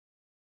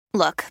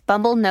Look,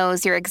 Bumble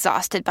knows you're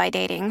exhausted by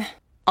dating.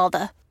 All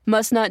the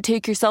must not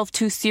take yourself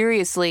too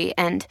seriously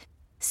and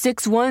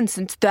 6'1"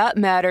 since that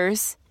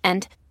matters.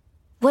 And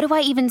what do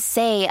I even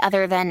say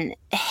other than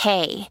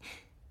hey?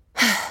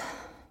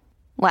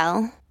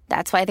 Well,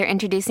 that's why they're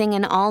introducing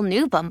an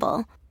all-new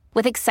Bumble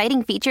with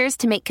exciting features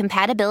to make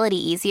compatibility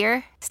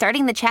easier,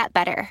 starting the chat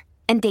better,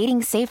 and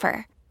dating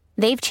safer.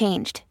 They've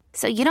changed,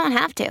 so you don't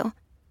have to.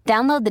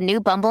 Download the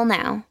new Bumble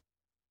now.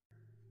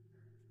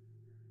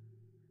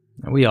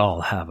 We all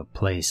have a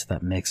place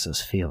that makes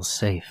us feel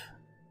safe.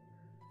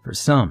 For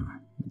some,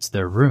 it's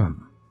their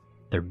room,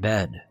 their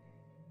bed,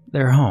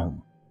 their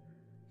home.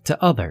 To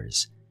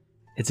others,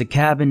 it's a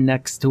cabin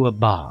next to a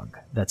bog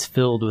that's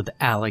filled with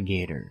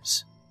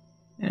alligators,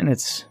 and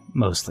it's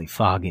mostly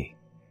foggy.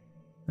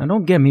 Now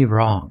don't get me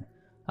wrong,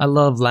 I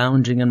love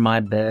lounging in my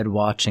bed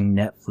watching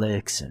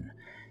Netflix and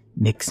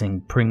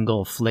mixing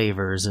Pringle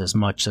flavors as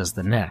much as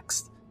the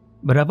next,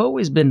 but I've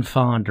always been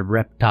fond of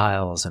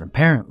reptiles and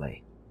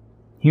apparently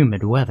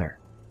humid weather.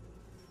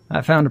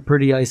 I found a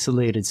pretty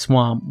isolated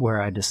swamp where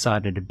I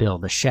decided to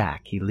build a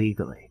shack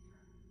illegally.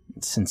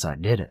 And since I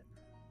did it,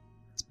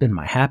 it's been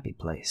my happy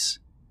place.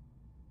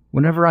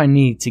 Whenever I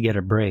need to get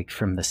a break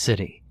from the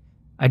city,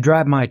 I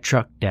drive my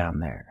truck down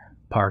there,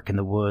 park in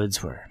the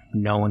woods where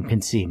no one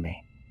can see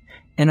me,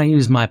 and I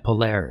use my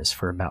Polaris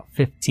for about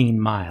 15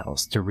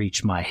 miles to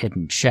reach my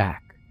hidden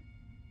shack.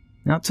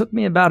 Now it took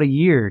me about a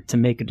year to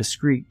make a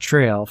discreet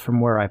trail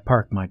from where I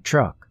park my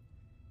truck,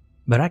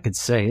 but I could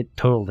say it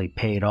totally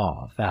paid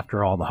off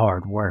after all the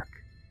hard work.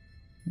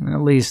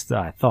 At least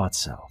I thought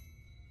so.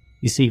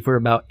 You see, for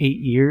about 8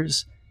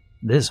 years,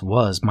 this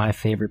was my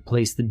favorite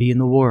place to be in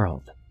the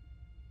world.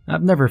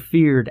 I've never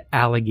feared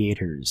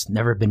alligators,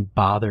 never been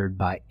bothered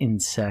by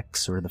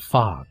insects or the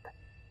fog.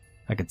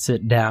 I could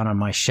sit down on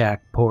my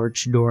shack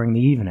porch during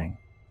the evening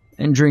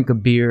and drink a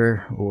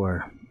beer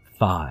or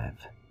 5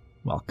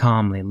 while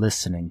calmly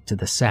listening to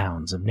the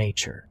sounds of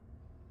nature.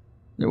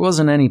 There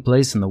wasn't any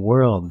place in the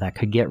world that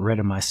could get rid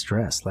of my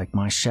stress like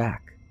my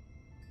shack.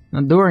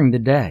 Now, during the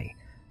day,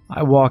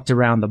 I walked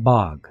around the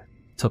bog,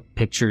 took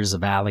pictures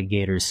of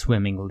alligators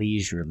swimming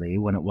leisurely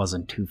when it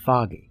wasn't too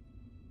foggy.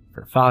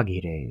 For foggy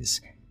days,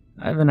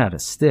 I even had a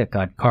stick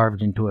I'd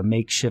carved into a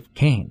makeshift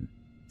cane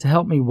to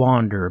help me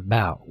wander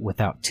about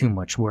without too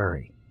much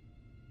worry.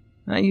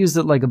 I used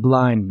it like a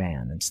blind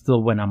man and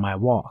still went on my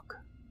walk,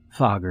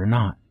 fog or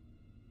not.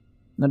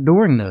 Now,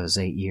 during those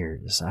 8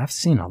 years, I've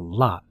seen a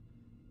lot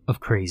of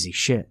crazy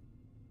shit.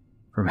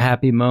 From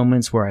happy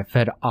moments where I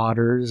fed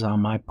otters on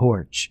my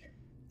porch,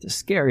 to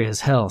scary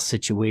as hell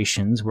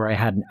situations where I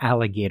had an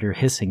alligator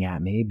hissing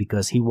at me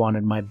because he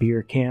wanted my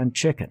beer can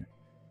chicken.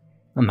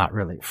 I'm not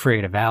really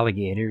afraid of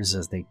alligators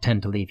as they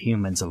tend to leave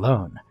humans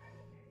alone,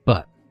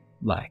 but,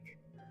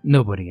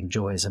 nobody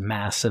enjoys a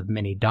massive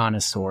mini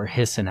dinosaur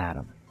hissing at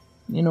them.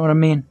 You know what I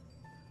mean?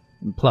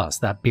 And plus,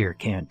 that beer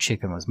can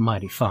chicken was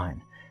mighty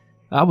fine.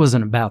 I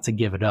wasn't about to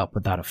give it up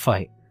without a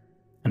fight,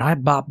 and I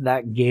bopped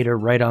that gator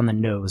right on the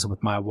nose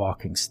with my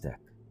walking stick.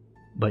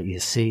 But you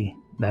see,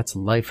 that's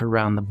life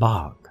around the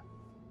bog.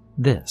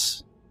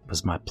 This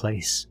was my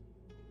place.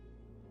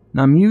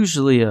 Now, I'm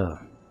usually a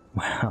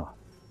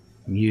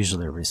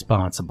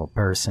responsible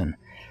person.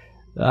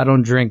 I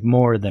don't drink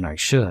more than I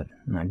should,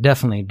 and I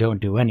definitely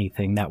don't do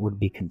anything that would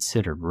be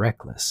considered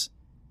reckless.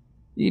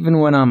 Even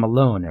when I'm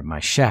alone at my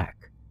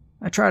shack,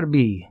 I try to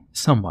be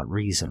somewhat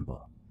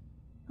reasonable.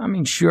 I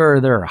mean,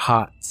 sure, there are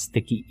hot,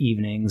 sticky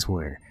evenings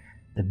where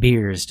the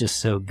beer is just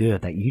so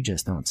good that you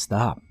just don't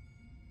stop.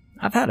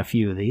 I've had a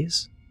few of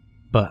these,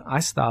 but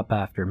I stop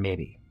after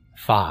maybe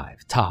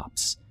 5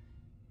 tops,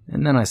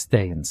 and then I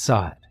stay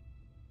inside.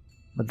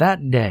 But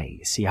that day,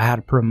 you see, I had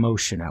a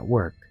promotion at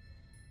work,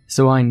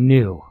 so I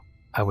knew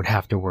I would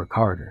have to work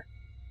harder.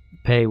 The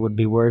pay would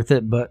be worth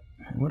it, but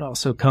it would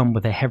also come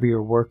with a heavier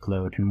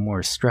workload and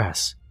more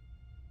stress.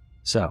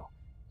 So,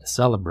 to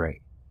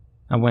celebrate,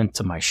 I went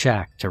to my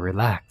shack to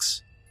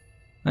relax.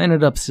 I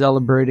ended up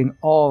celebrating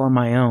all on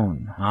my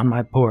own, on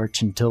my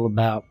porch until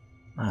about,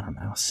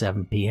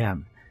 7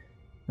 p.m.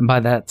 And by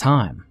that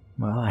time,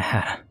 well, I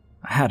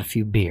had a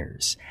few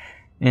beers.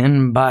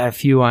 And by a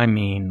few, I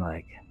mean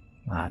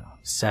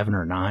 7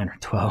 or 9 or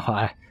 12.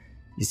 I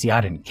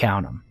didn't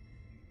count them.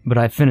 But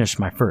I finished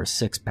my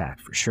first 6-pack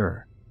for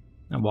sure.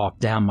 I walked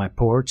down my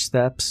porch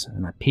steps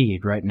and I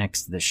peed right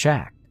next to the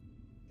shack.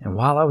 And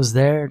while I was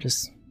there,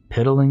 just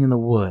piddling in the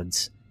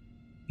woods,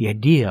 the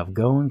idea of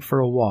going for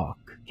a walk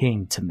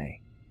came to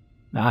me.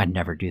 I'd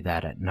never do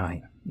that at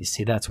night. You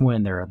see, that's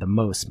when there are the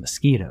most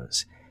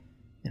mosquitoes,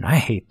 and I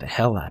hate the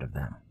hell out of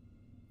them.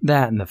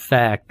 That and the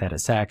fact that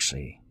it's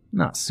actually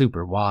not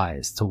super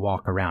wise to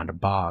walk around a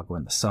bog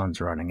when the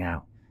sun's running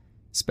out,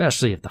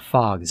 especially if the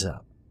fog's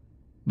up.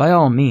 By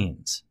all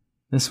means,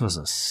 this was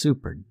a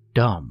super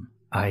dumb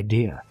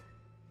idea.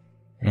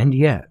 And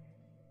yet,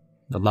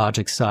 the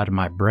logic side of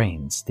my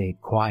brain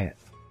stayed quiet.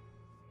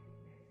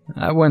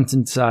 I went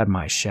inside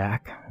my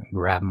shack,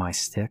 grabbed my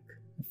stick,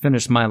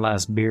 finished my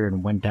last beer,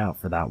 and went out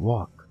for that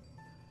walk.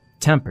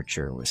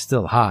 Temperature was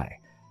still high.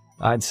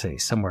 I'd say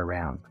somewhere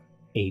around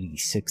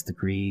 86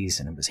 degrees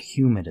and it was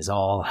humid as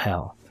all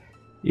hell.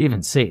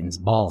 Even Satan's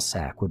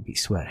ballsack would be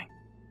sweating.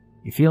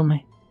 You feel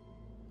me?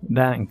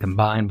 That and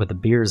combined with the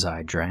beers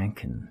I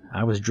drank, and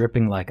I was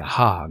dripping like a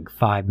hog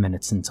 5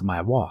 minutes into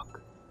my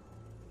walk.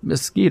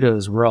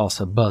 Mosquitoes were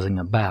also buzzing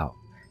about,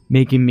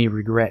 making me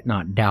regret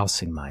not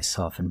dousing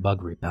myself in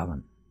bug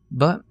repellent.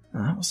 But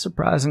I was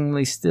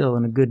surprisingly still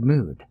in a good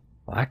mood.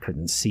 I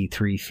couldn't see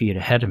 3 feet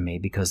ahead of me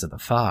because of the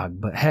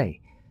fog, but hey,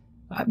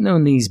 I've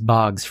known these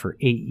bogs for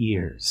 8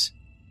 years,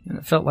 and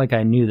it felt like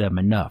I knew them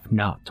enough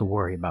not to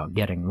worry about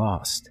getting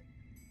lost.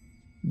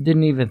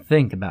 Didn't even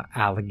think about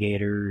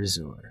alligators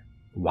or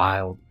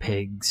wild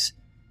pigs.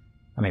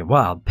 I mean,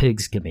 wild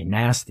pigs can be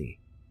nasty,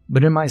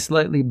 but in my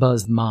slightly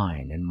buzzed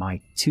mind and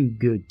my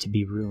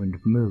too-good-to-be-ruined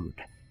mood,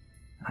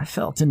 I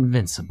felt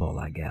invincible,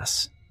 I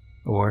guess.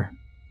 Or,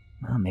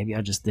 well, maybe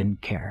I just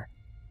didn't care.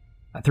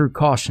 I threw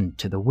caution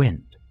to the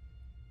wind.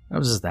 I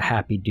was just a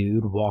happy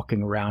dude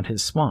walking around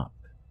his swamp,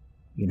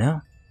 you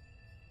know?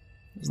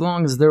 As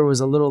long as there was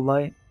a little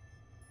light,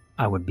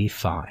 I would be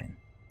fine.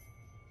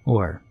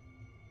 Or,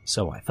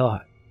 so I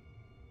thought.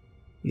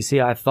 You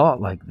see, I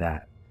thought like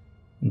that,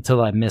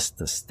 until I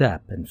missed a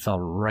step and fell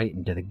right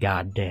into the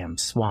goddamn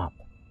swamp.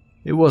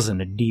 It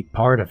wasn't a deep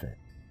part of it,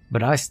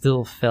 but I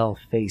still fell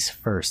face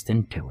first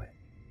into it.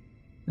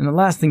 And the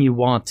last thing you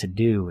want to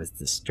do is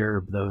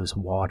disturb those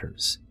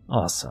waters.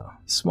 Also,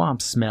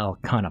 swamps smell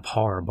kind of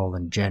horrible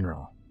in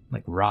general,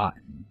 like rot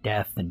and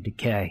death and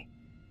decay.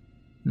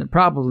 And they're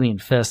probably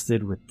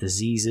infested with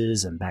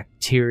diseases and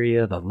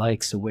bacteria the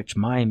likes of which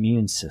my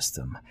immune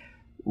system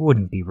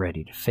wouldn't be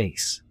ready to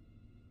face.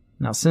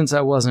 Now, since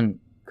I wasn't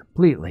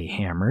completely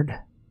hammered,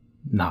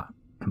 not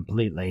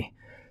completely,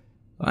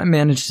 I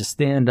managed to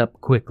stand up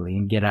quickly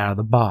and get out of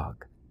the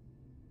bog.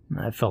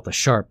 I felt a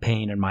sharp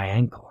pain in my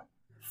ankle,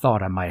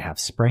 thought I might have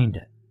sprained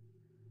it.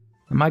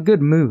 And my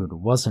good mood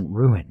wasn't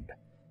ruined,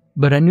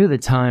 but I knew the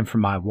time for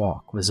my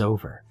walk was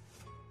over.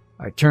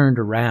 I turned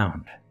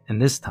around,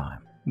 and this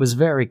time was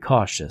very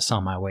cautious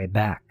on my way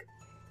back.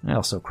 I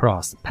also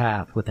crossed the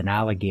path with an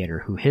alligator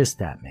who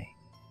hissed at me,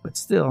 but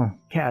still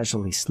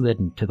casually slid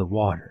into the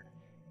water,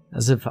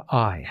 as if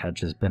I had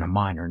just been a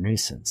minor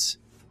nuisance.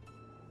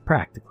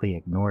 Practically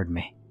ignored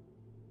me.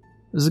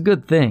 It was a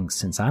good thing,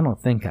 since I don't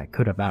think I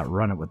could have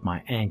outrun it with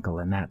my ankle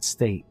in that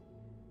state.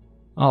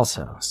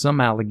 Also,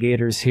 some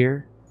alligators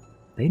here,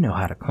 they know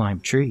how to climb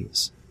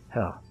trees.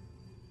 Hell,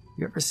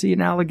 you ever see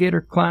an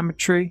alligator climb a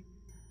tree?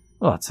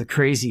 Well, it's the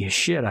craziest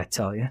shit, I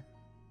tell you.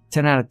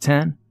 10 out of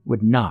 10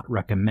 would not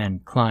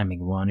recommend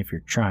climbing one if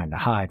you're trying to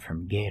hide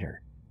from a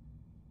gator.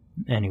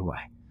 Anyway,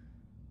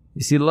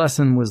 you see, the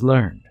lesson was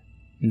learned.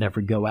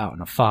 Never go out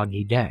on a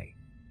foggy day.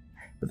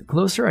 But the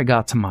closer I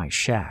got to my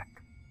shack,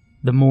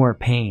 the more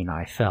pain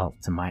I felt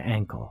in my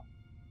ankle.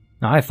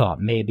 Now, I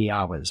thought maybe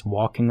I was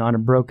walking on a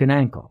broken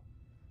ankle,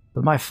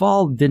 but my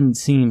fall didn't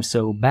seem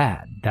so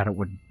bad that it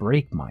would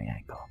break my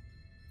ankle.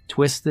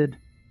 Twisted?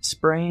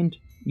 Sprained?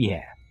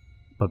 Yeah.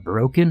 But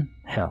broken?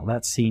 Hell,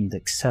 that seemed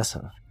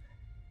excessive.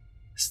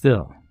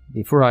 Still,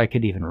 before I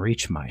could even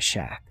reach my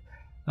shack,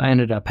 I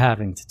ended up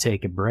having to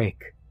take a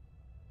break.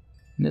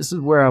 And this is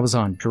where I was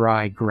on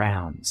dry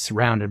ground,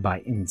 surrounded by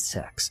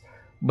insects,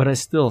 but I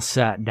still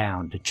sat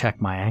down to check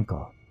my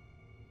ankle.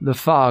 The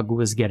fog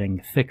was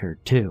getting thicker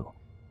too,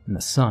 and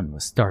the sun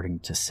was starting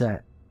to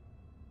set.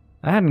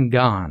 I hadn't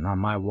gone on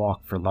my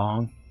walk for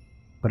long,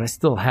 but I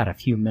still had a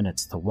few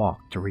minutes to walk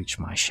to reach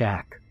my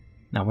shack.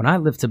 Now, when I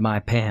lifted my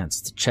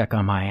pants to check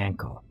on my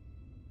ankle,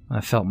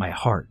 I felt my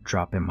heart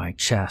drop in my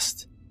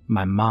chest.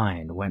 My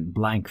mind went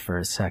blank for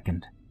a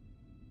second.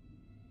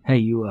 Hey,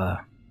 you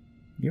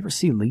ever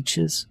see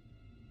leeches?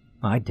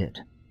 I did,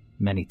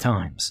 many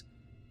times.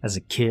 As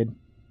a kid,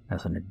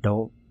 as an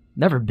adult.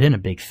 Never been a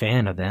big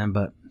fan of them,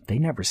 but they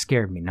never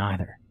scared me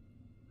neither.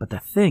 But the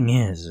thing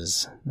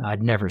is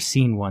I'd never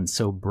seen one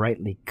so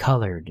brightly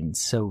colored and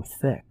so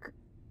thick.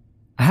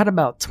 I had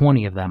about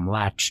 20 of them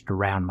latched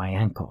around my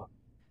ankle.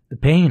 The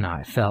pain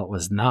I felt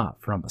was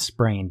not from a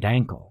sprained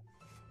ankle,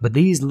 but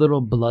these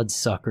little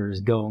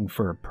bloodsuckers going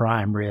for a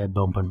prime rib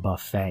open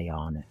buffet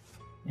on it.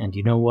 And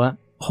you know what?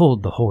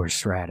 Hold the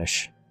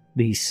horseradish.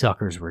 These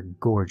suckers were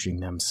gorging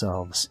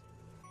themselves.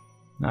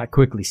 I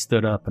quickly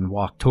stood up and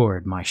walked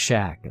toward my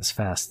shack as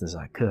fast as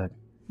I could.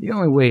 The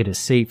only way to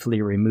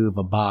safely remove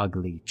a bog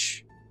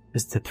leech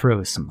is to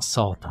throw some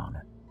salt on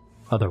it.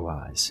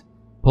 Otherwise,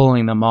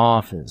 pulling them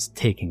off is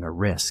taking a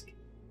risk.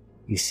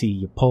 You see,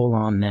 you pull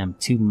on them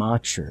too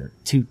much or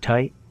too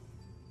tight,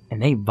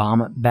 and they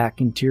vomit back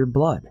into your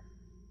blood.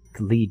 It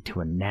could lead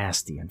to a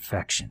nasty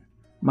infection.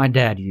 My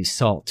dad used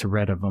salt to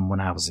rid of them when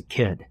I was a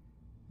kid,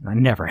 and I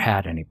never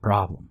had any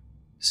problem.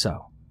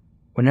 So,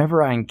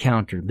 whenever I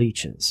encountered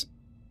leeches,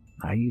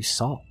 I used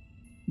salt.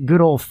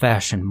 Good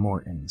old-fashioned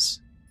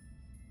Morton's.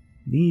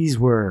 These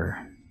were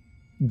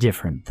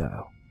different,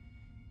 though.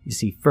 You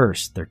see,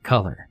 first, their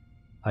color.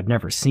 I'd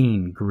never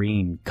seen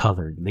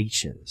green-colored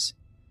leeches.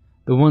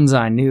 The ones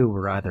I knew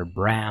were either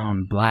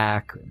brown,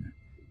 black, and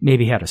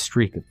maybe had a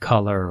streak of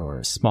color or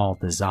a small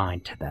design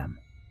to them.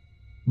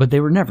 But they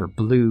were never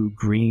blue,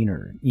 green,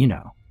 or,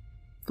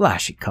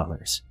 flashy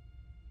colors.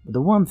 But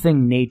the one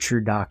thing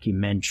nature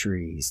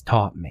documentaries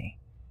taught me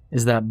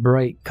is that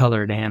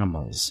bright-colored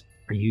animals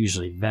are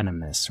usually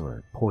venomous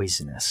or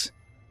poisonous.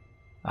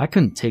 I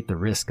couldn't take the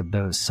risk of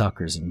those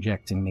suckers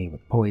injecting me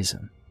with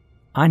poison.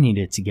 I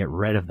needed to get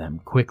rid of them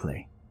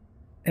quickly.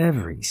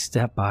 Every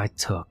step I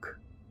took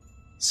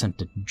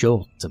sent a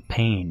jolt of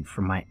pain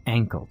from my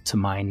ankle to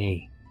my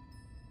knee.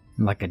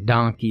 Like a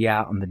donkey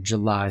out in the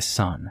July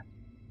sun,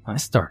 I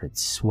started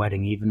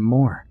sweating even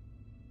more.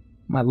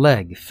 My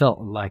leg felt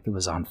like it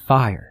was on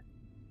fire.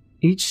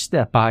 Each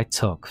step I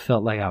took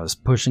felt like I was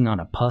pushing on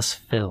a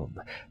pus-filled,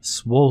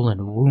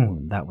 swollen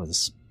wound that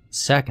was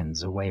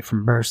seconds away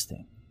from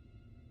bursting.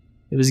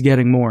 It was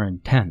getting more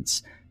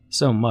intense,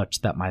 so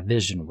much that my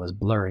vision was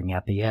blurring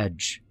at the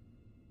edge.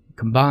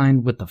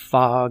 Combined with the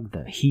fog,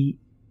 the heat,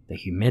 the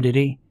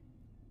humidity,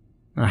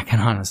 I can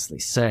honestly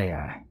say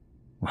I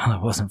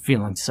wasn't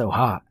feeling so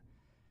hot.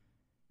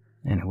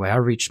 Anyway, I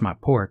reached my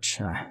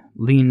porch. I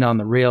leaned on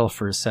the rail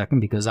for a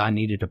second because I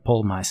needed to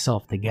pull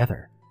myself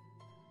together.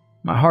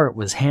 My heart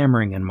was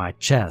hammering in my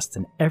chest,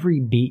 and every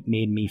beat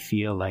made me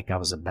feel like I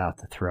was about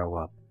to throw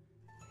up.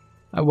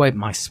 I wiped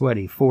my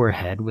sweaty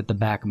forehead with the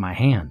back of my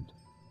hand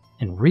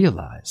and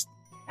realized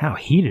how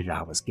heated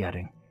I was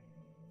getting.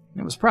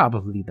 It was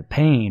probably the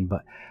pain,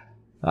 but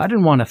I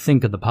didn't want to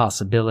think of the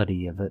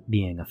possibility of it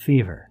being a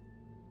fever.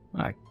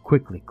 I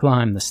quickly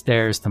climbed the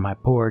stairs to my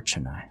porch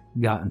and I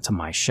got into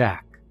my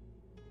shack.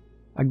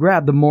 I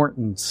grabbed the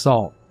Morton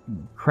salt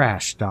and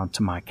crashed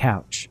onto my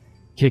couch,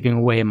 kicking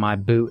away my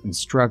boot and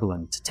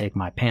struggling to take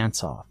my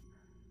pants off.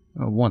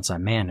 Once I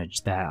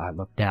managed that, I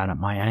looked down at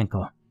my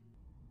ankle.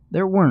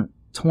 There weren't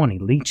 20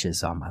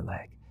 leeches on my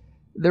leg.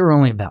 There were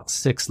only about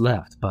 6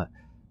 left, but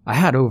I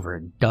had over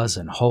a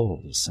dozen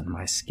holes in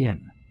my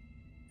skin.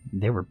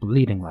 They were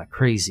bleeding like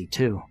crazy,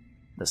 too.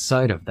 The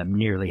sight of them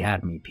nearly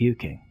had me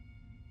puking.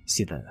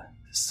 See, the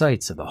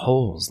sights of the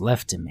holes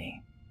left in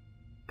me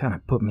kind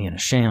of put me in a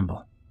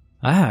shamble.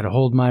 I had to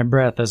hold my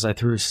breath as I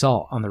threw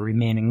salt on the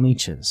remaining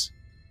leeches,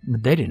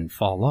 but they didn't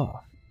fall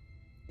off.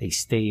 They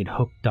stayed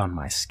hooked on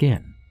my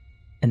skin,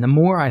 and the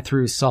more I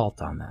threw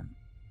salt on them,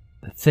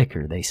 the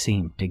thicker they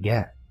seemed to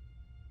get.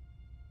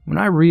 When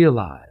I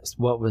realized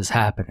what was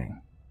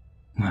happening,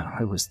 well,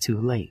 it was too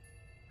late.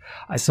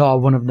 I saw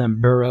one of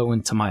them burrow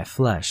into my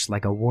flesh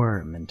like a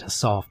worm into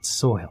soft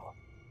soil.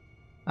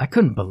 I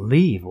couldn't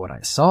believe what I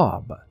saw,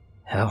 but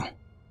hell,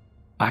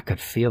 I could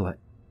feel it.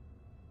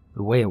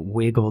 The way it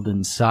wiggled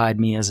inside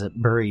me as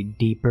it buried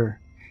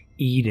deeper,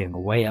 eating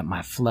away at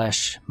my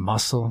flesh,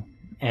 muscle,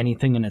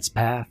 anything in its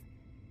path.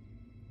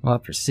 Well,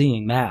 after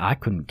seeing that, I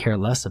couldn't care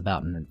less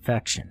about an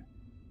infection.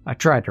 I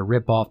tried to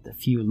rip off the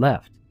few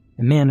left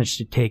and managed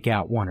to take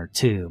out 1 or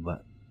 2,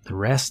 but the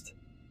rest,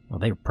 well,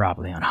 they were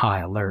probably on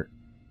high alert.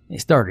 They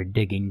started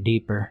digging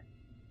deeper.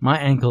 My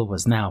ankle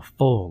was now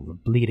full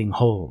of bleeding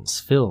holes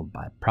filled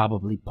by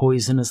probably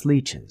poisonous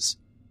leeches.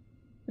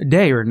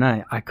 Day or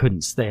night, I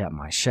couldn't stay at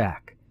my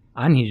shack.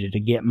 I needed to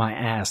get my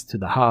ass to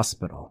the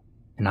hospital,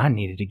 and I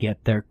needed to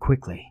get there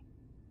quickly.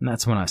 And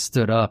that's when I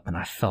stood up and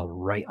I fell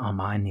right on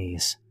my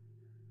knees.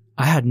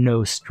 I had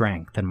no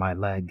strength in my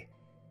leg.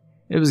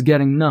 It was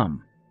getting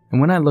numb, and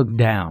when I looked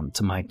down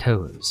to my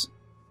toes,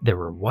 they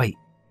were white.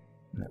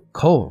 They were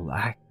cold.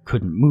 I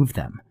couldn't move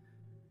them.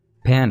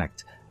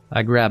 Panicked,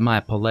 I grabbed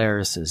my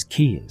Polaris's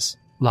keys,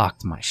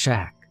 locked my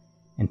shack,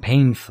 and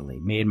painfully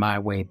made my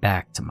way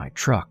back to my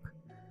truck.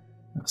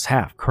 I was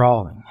half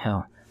crawling.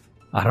 Hell,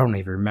 I don't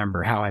even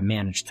remember how I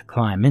managed to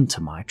climb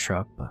into my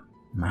truck, but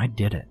I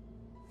did it.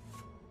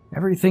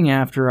 Everything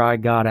after I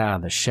got out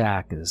of the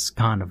shack is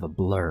kind of a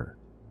blur.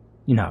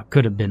 You know, it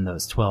could have been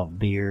those 12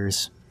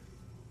 beers.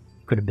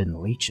 Could have been the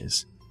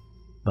leeches.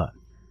 But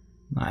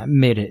I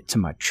made it to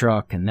my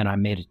truck, and then I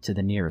made it to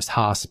the nearest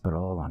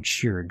hospital on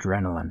sheer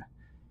adrenaline.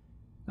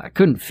 I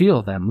couldn't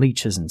feel them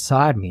leeches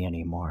inside me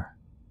anymore,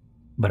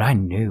 but I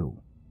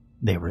knew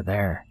they were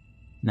there.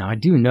 Now, I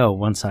do know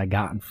once I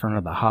got in front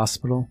of the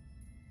hospital,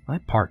 I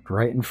parked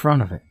right in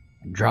front of it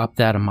and dropped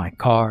out of my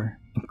car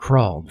and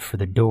crawled for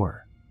the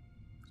door,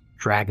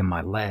 dragging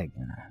my leg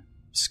and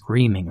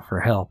screaming for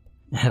help.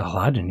 Hell,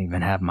 I didn't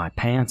even have my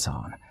pants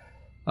on.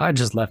 I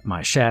just left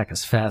my shack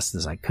as fast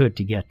as I could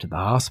to get to the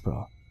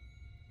hospital.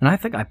 And I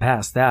think I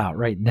passed out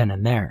right then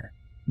and there,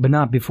 but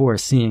not before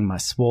seeing my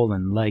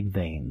swollen leg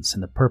veins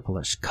and the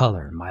purplish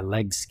color my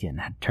leg skin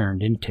had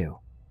turned into.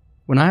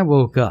 When I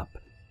woke up,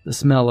 the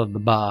smell of the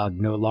bog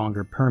no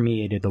longer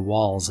permeated the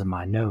walls of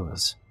my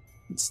nose.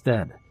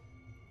 Instead,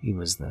 it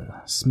was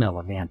the smell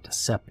of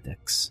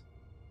antiseptics.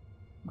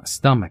 My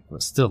stomach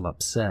was still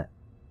upset,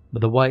 but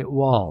the white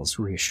walls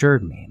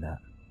reassured me that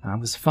I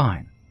was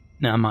fine.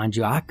 Now, mind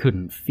you, I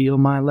couldn't feel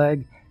my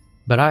leg,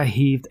 but I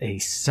heaved a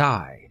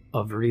sigh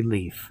of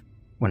relief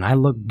when I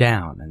looked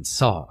down and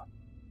saw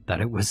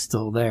that it was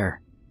still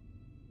there.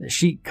 The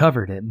sheet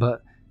covered it,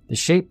 but the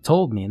shape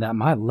told me that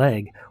my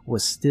leg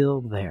was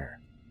still there.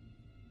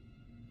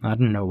 I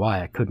didn't know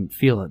why I couldn't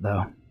feel it,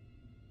 though,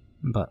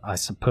 but I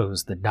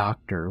suppose the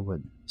doctor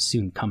would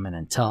soon come in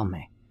and tell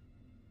me.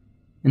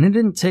 And it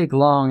didn't take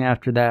long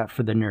after that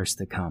for the nurse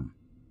to come.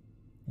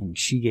 and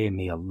she gave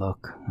me a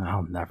look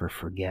I'll never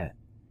forget.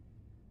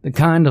 The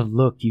kind of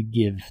look you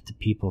give to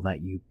people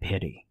that you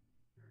pity.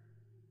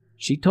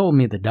 She told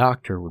me the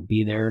doctor would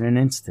be there in an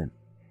instant,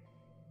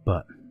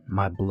 but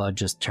my blood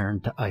just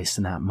turned to ice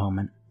in that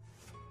moment.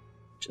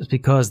 Just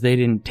because they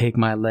didn't take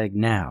my leg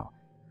now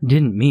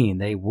didn't mean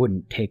they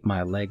wouldn't take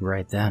my leg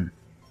right then.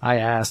 I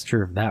asked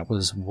her if that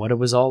was what it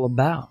was all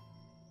about,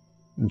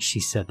 and she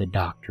said the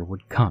doctor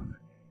would come,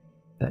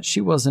 that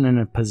she wasn't in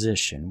a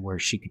position where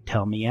she could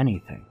tell me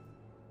anything.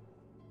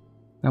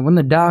 Now, when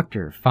the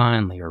doctor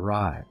finally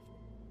arrived,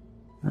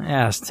 I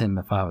asked him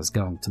if I was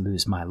going to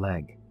lose my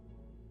leg.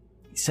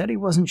 He said he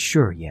wasn't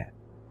sure yet,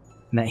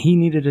 and that he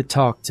needed to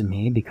talk to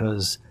me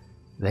because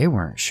they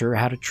weren't sure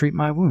how to treat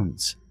my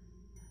wounds.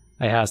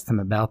 I asked him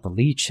about the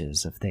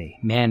leeches, if they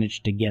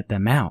managed to get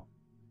them out,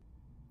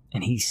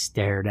 and he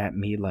stared at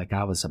me like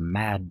I was a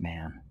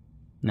madman.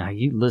 Now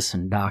you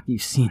listen, Doc,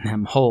 you've seen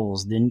them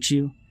holes, didn't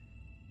you?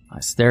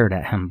 I stared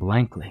at him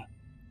blankly,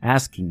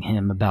 asking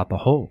him about the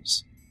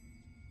holes.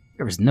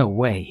 There was no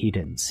way he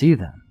didn't see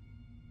them.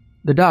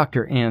 The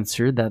doctor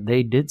answered that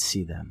they did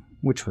see them,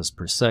 which was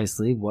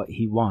precisely what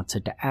he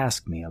wanted to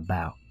ask me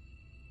about.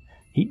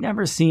 He'd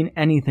never seen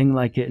anything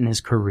like it in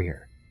his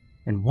career,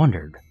 and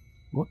wondered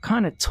what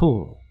kind of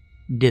tool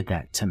did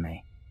that to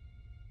me.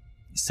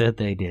 He said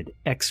they did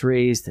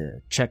x-rays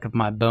to check if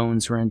my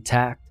bones were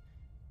intact,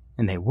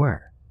 and they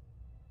were,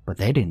 but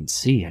they didn't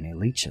see any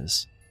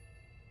leeches.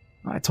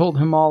 I told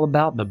him all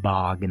about the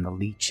bog and the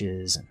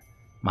leeches and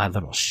my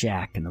little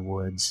shack in the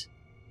woods.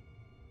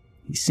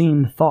 He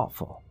seemed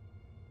thoughtful.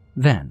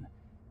 Then,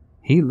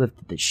 he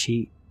lifted the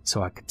sheet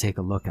so I could take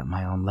a look at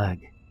my own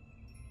leg.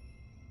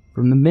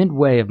 From the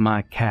midway of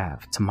my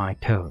calf to my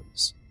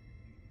toes,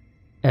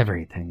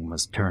 everything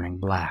was turning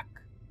black.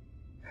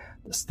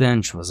 The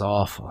stench was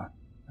awful,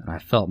 and I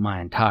felt my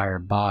entire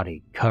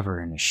body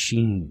cover in a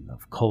sheen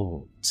of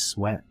cold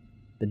sweat.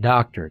 The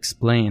doctor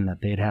explained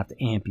that they'd have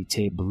to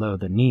amputate below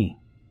the knee,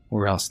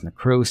 or else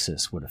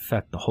necrosis would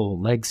affect the whole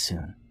leg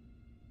soon.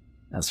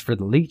 As for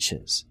the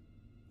leeches,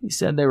 he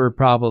said they were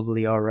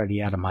probably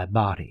already out of my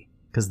body,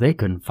 because they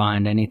couldn't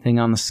find anything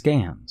on the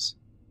scans.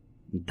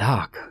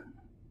 Doc,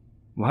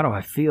 why do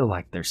I feel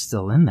like they're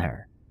still in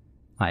there?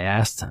 I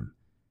asked him,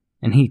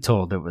 and he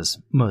told it was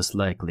most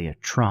likely a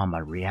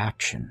trauma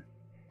reaction.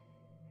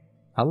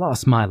 I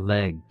lost my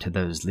leg to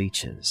those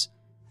leeches,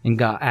 and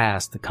got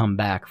asked to come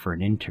back for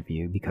an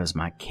interview because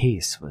my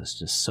case was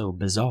just so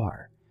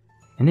bizarre,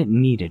 and it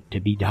needed to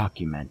be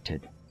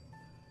documented.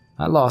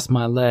 I lost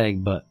my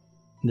leg, but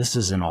this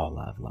isn't all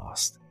I've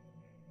lost.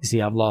 You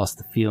see, I've lost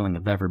the feeling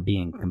of ever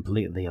being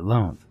completely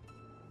alone.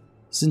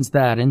 Since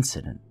that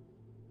incident,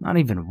 not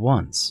even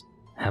once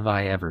have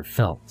I ever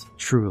felt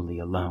truly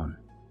alone.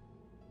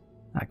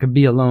 I could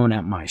be alone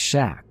at my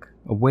shack,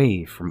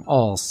 away from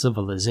all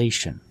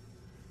civilization,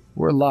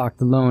 or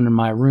locked alone in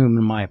my room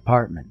in my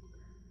apartment,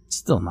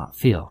 still not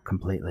feel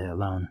completely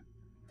alone.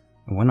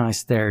 And when I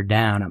stare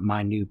down at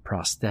my new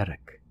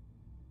prosthetic,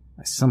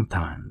 I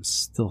sometimes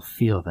still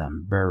feel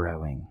them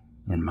burrowing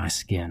in my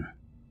skin.